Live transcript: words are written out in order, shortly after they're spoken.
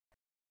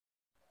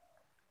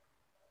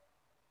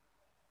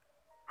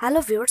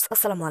Hello viewers,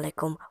 আসসালামু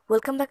আলাইকুম।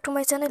 Welcome back to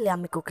my channel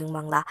yummy cooking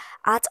Bangla.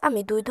 আজ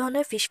আমি দুই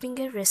ধরনের ফিশ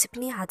ফিঙ্গার রেসিপি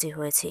নিয়ে হাজির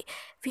হয়েছি।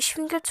 ফিশ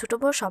ফিঙ্গার ছোট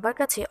বড় সবার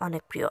কাছে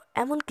অনেক প্রিয়,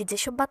 এমনকি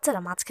যেসব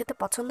বাচ্চারা মাছ খেতে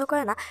পছন্দ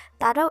করে না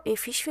তারাও এই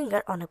ফিশ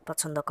ফিঙ্গার অনেক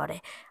পছন্দ করে।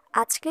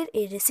 আজকের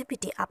এই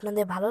রেসিপিটি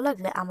আপনাদের ভালো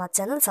লাগলে আমার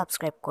চ্যানেল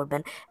সাবস্ক্রাইব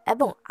করবেন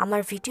এবং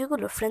আমার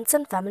ভিডিওগুলো ফ্রেন্ডস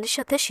অ্যান্ড ফ্যামিলির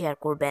সাথে শেয়ার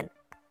করবেন।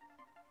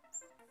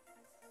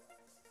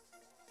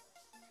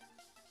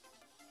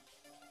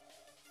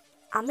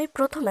 আমি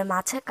প্রথমে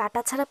মাছের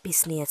কাটা ছাড়া পিস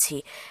নিয়েছি।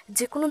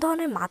 যে কোনো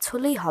ধরনের মাছ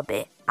হলেই হবে।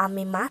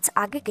 আমি মাছ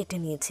আগে কেটে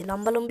নিয়েছি,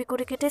 লম্বালম্বি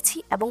করে কেটেছি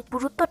এবং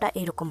পুরুত্বটা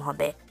এরকম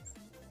হবে।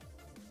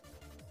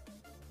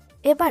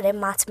 এবারে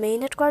মাছ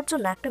মেরিনেট করার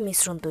জন্য একটা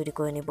মিশ্রণ তৈরি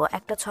করে নিব।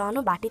 একটা ছড়ানো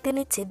বাটিতে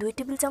নিচ্ছি 2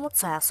 টেবিল চামচ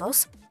সয়া সস,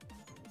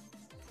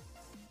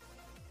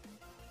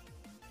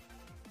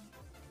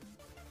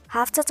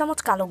 হাফ চা চামচ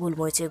কালো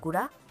গোলমরিচের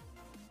গুঁড়া,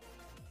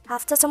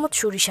 হাফ চা চামচ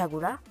সরিষা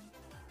গুঁড়া,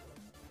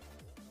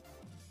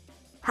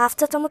 হাফ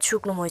চা চামচ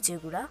শুকনো মরিচের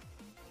গুঁড়া,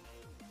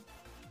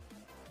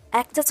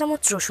 1 চা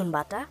চামচ রসুন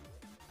বাটা,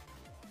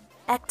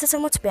 1 চা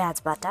চামচ পেঁয়াজ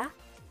বাটা,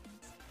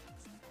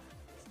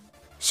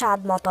 স্বাদ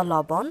মতো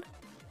লবণ,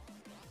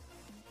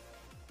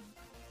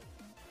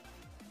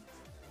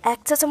 1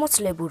 চা চামচ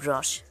লেবুর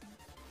রস।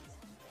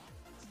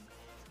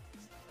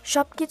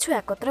 সবকিছু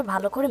একত্রে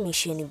ভালো করে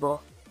মিশিয়ে নিব।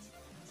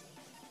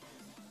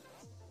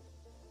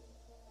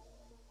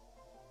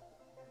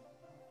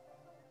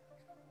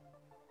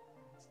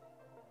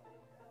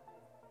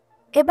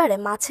 এবারে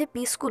মাছের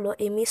পিসগুলো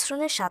এই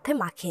মিশ্রণের সাথে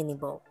মাখিয়ে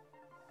নিব।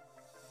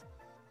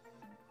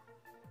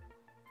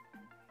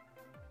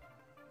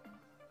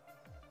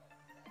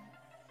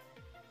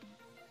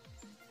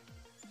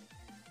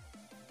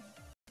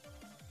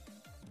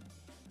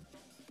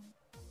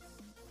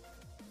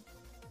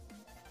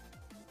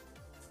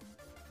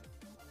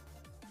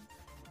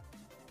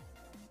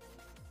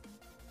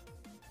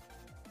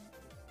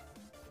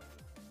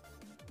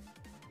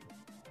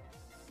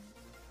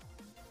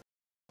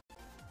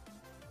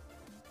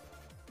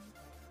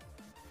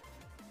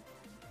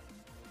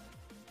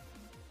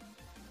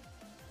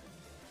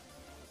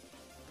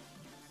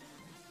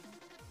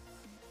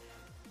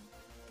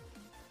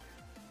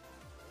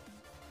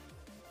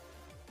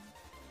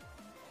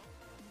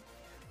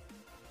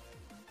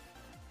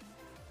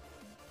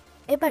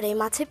 এবারে এই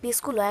মাছের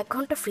পিসগুলো 1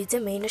 ঘন্টা ফ্রিজে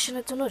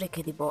মেরিনেশনের জন্য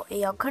রেখে দিব।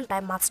 এই 1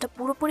 ঘন্টায় মাছটা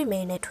পুরোপুরি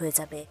মেরিনেট হয়ে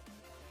যাবে।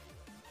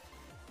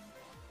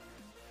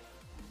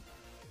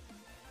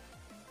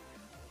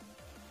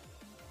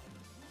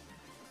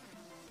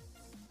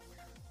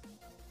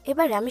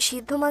 এবারে আমি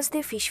সিদ্ধ মাছ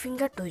দিয়ে ফিশ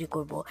ফিঙ্গার তৈরি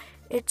করব।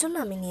 এর জন্য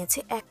আমি নিয়েছি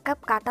 1 কাপ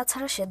কাটা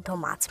ছাড়া সেদ্ধ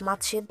মাছ। মাছ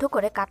সেদ্ধ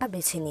করে কাটা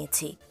বেছে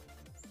নিয়েছি।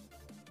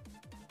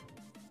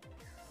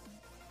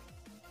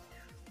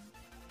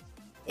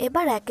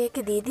 এবার একে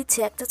একে দিয়ে দিচ্ছি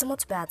 1 চা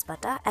চামচ পেঁয়াজ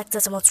বাটা, 1 চা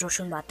চামচ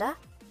রসুন বাটা,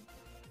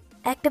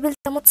 1 টেবিল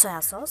চামচ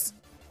সয়া সস,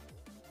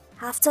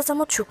 হাফ চা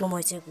চামচ শুকনো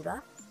মরিচের গুঁড়া,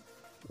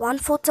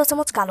 1/4 চা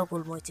চামচ কালো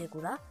গোলমরিচের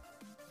গুঁড়া,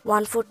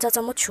 1/4 চা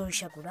চামচ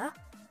সরিষা গুঁড়া,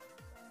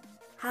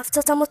 হাফ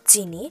চা চামচ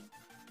চিনি,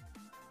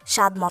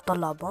 স্বাদ মতো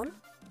লবণ,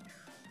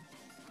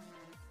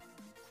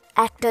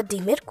 একটা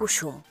ডিমের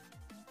কুসুম।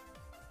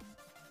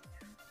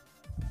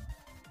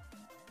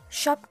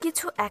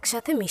 সবকিছু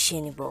একসাথে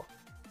মিশিয়ে নিব।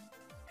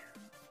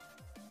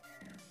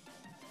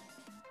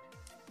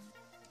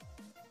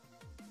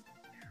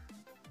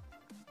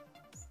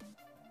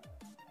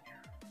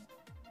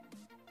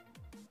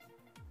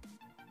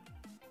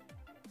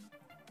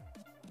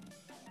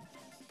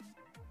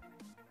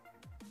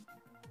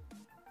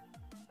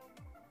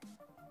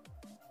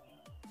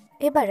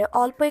 এবারে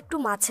অল্প একটু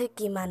মাছের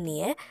কিমা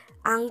নিয়ে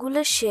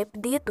আঙ্গুলের শেপ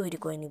দিয়ে তৈরি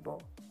করে নিব।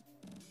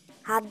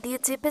 হাত দিয়ে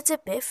চেপে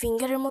চেপে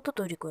ফিঙ্গারের মতো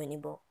তৈরি করে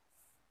নিব।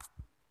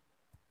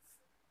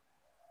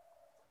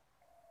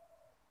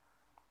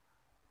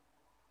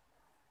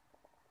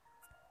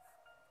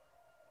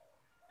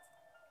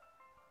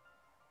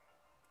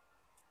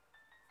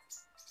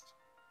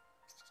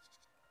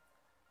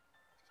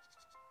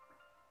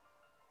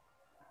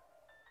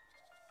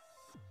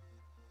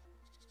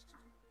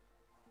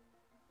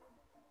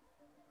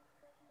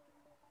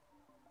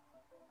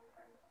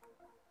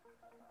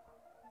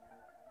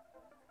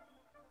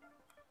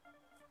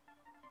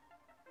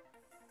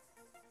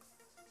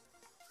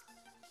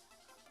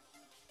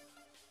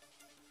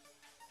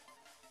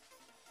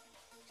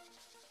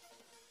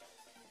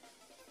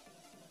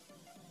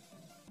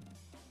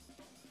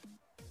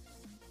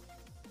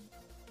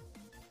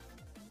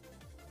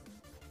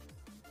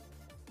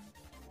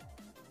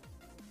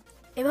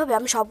 এভাবে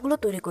আমি সবগুলো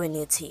তৈরি করে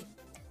নিয়েছি।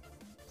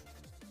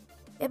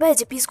 এবার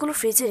যে পিসগুলো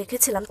ফ্রিজে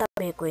রেখেছিলাম তা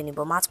বের করে নিব।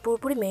 মাছ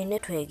পুরোপুরি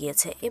ম্যারিনেট হয়ে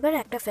গিয়েছে। এবার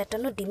একটা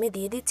ফ্যাটানো ডিমে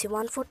দিয়ে দিচ্ছি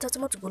 1/4 চা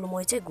চামচ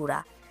গোলমরিচের গুঁড়া,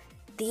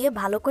 দিয়ে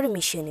ভালো করে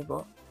মিশিয়ে নিব।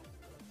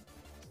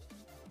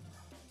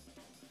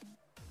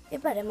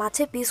 এবারে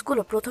মাছের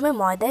পিসগুলো প্রথমে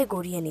ময়দায়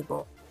গড়িয়ে নিব,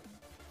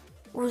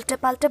 উল্টে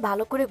পাল্টে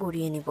ভালো করে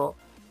গড়িয়ে নিব।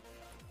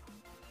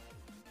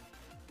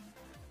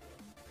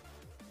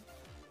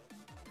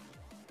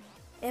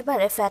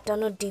 এবারে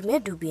ফ্যাটানো ডিমে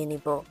ডুবিয়ে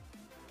নিব।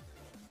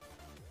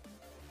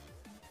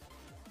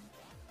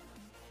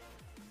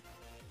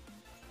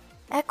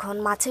 এখন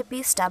মাছের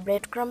পিসটা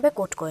ব্রেড ক্রাম্বে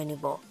কোট করে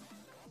নিব।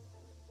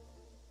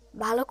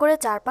 ভালো করে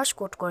চারপাশ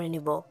কোট করে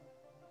নিব।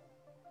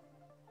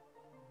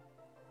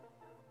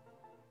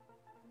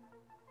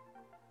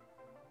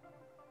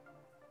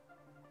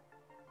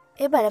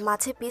 এবারে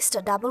মাছের পিসটা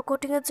ডাবল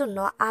কোটিংয়ের জন্য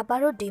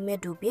আবারও ডিমে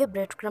ডুবিয়ে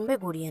ব্রেড ক্রাম্বে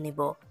গড়িয়ে নিব।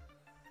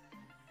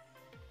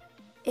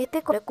 এতে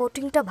করে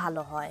কোটিংটা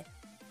ভালো হয়।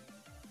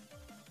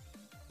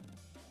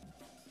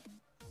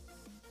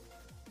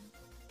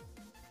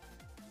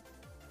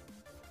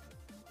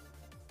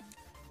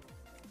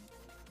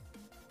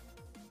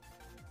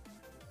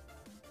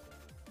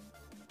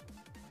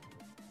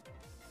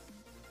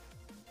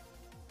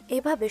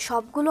 এভাবে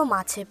সবগুলো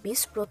মাছের পিস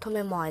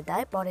প্রথমে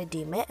ময়দায়, পরে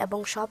ডিমে এবং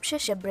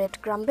সবশেষে ব্রেড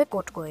ক্রাম্বে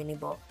কোট করে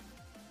নিব।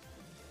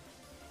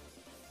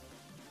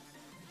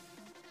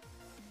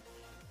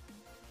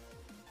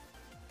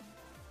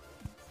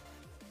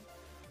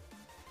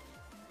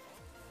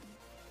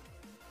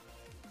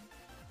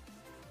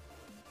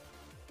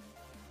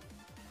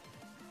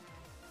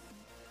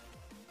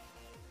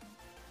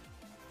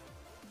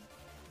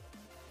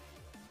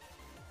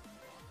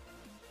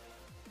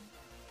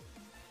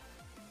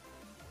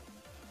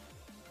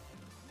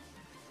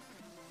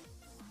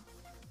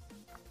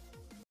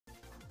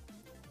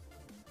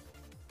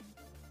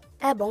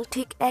 এবং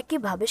ঠিক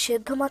একইভাবে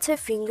সেদ্ধ মাছের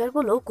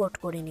ফিঙ্গারগুলোও কোট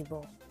করে নিব।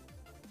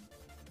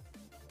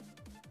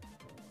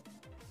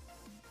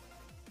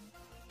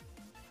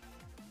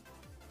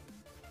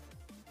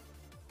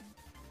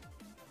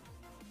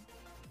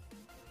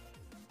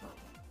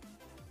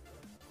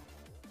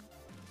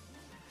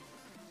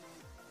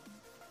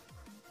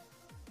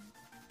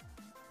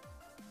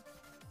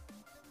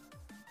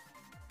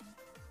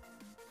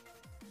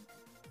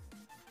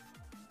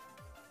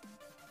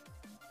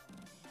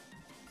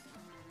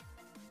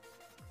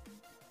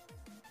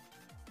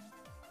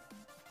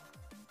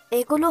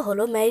 এগুলো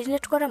হলো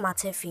ম্যারিনেট করা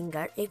মাছের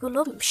ফিঙ্গার, এগুলো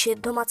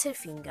সেদ্ধ মাছের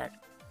ফিঙ্গার।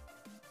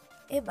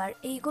 এবার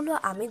এইগুলো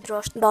আমি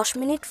 10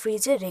 মিনিট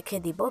ফ্রিজে রেখে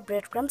দিব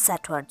ব্রেড ক্রাম্ব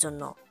সেট হওয়ার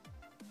জন্য।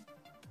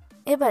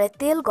 এবারে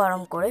তেল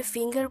গরম করে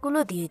ফিঙ্গারগুলো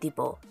দিয়ে দিব।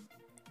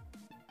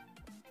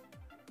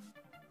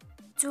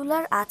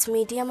 চুলার আঁচ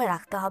মিডিয়ামে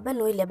রাখতে হবে,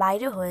 নইলে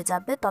বাইরে হয়ে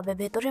যাবে, তবে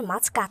ভেতরে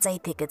মাছ কাঁচাই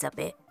থেকে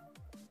যাবে।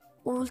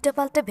 উল্টে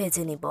পাল্টে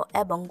ভেজে নিব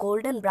এবং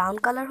গোল্ডেন ব্রাউন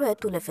কালার হয়ে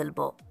তুলে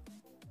ফেলব।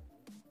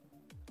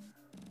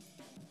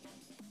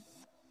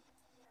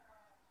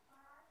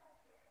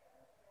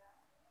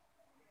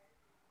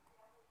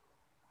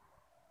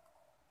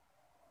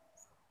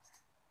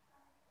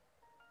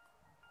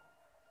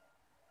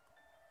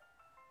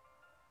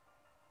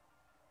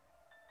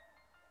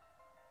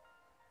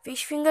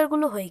 ফিশ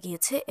ফিঙ্গারগুলো হয়ে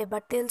গিয়েছে,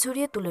 এবার তেল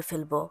ঝরিয়ে তুলে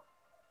ফেলব।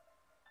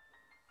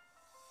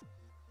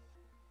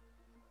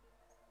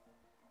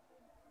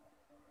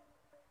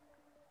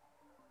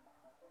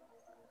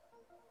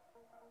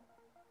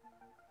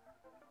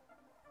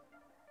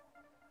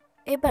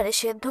 এবারে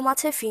সেদ্ধ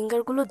মাছের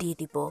ফিঙ্গারগুলো দিয়ে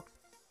দিব।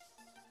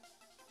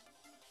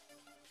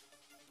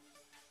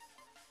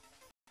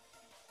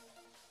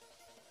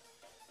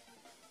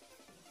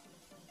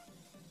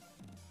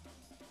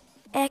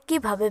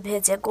 একইভাবে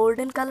ভেজে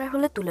গোল্ডেন কালার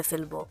হলে তুলে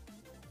ফেলব।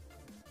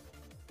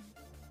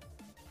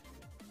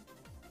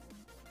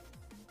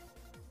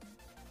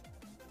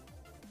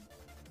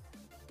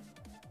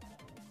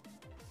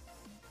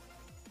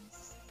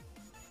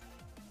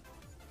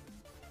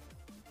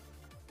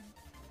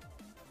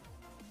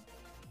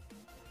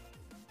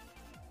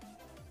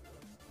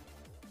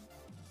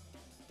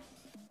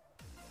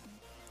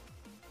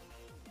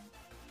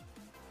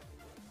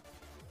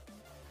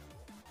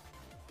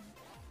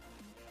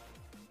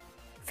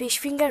 Fish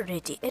finger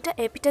ready. এটা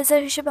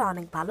অ্যাপিটাইজার হিসেবে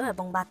অনেক ভালো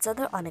এবং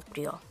বাচ্চাদের অনেক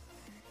প্রিয়।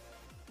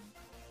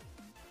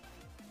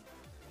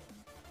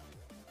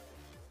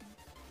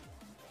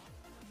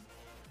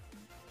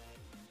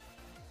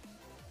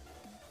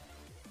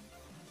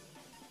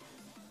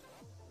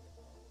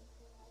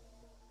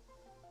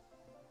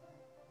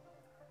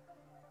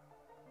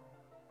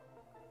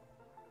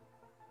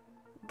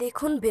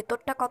 দেখুন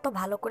ভেতরটা কত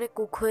ভালো করে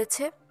কুক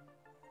হয়েছে।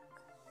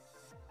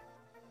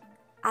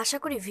 আশা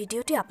করি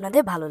ভিডিওটি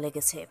আপনাদের ভালো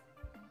লেগেছে।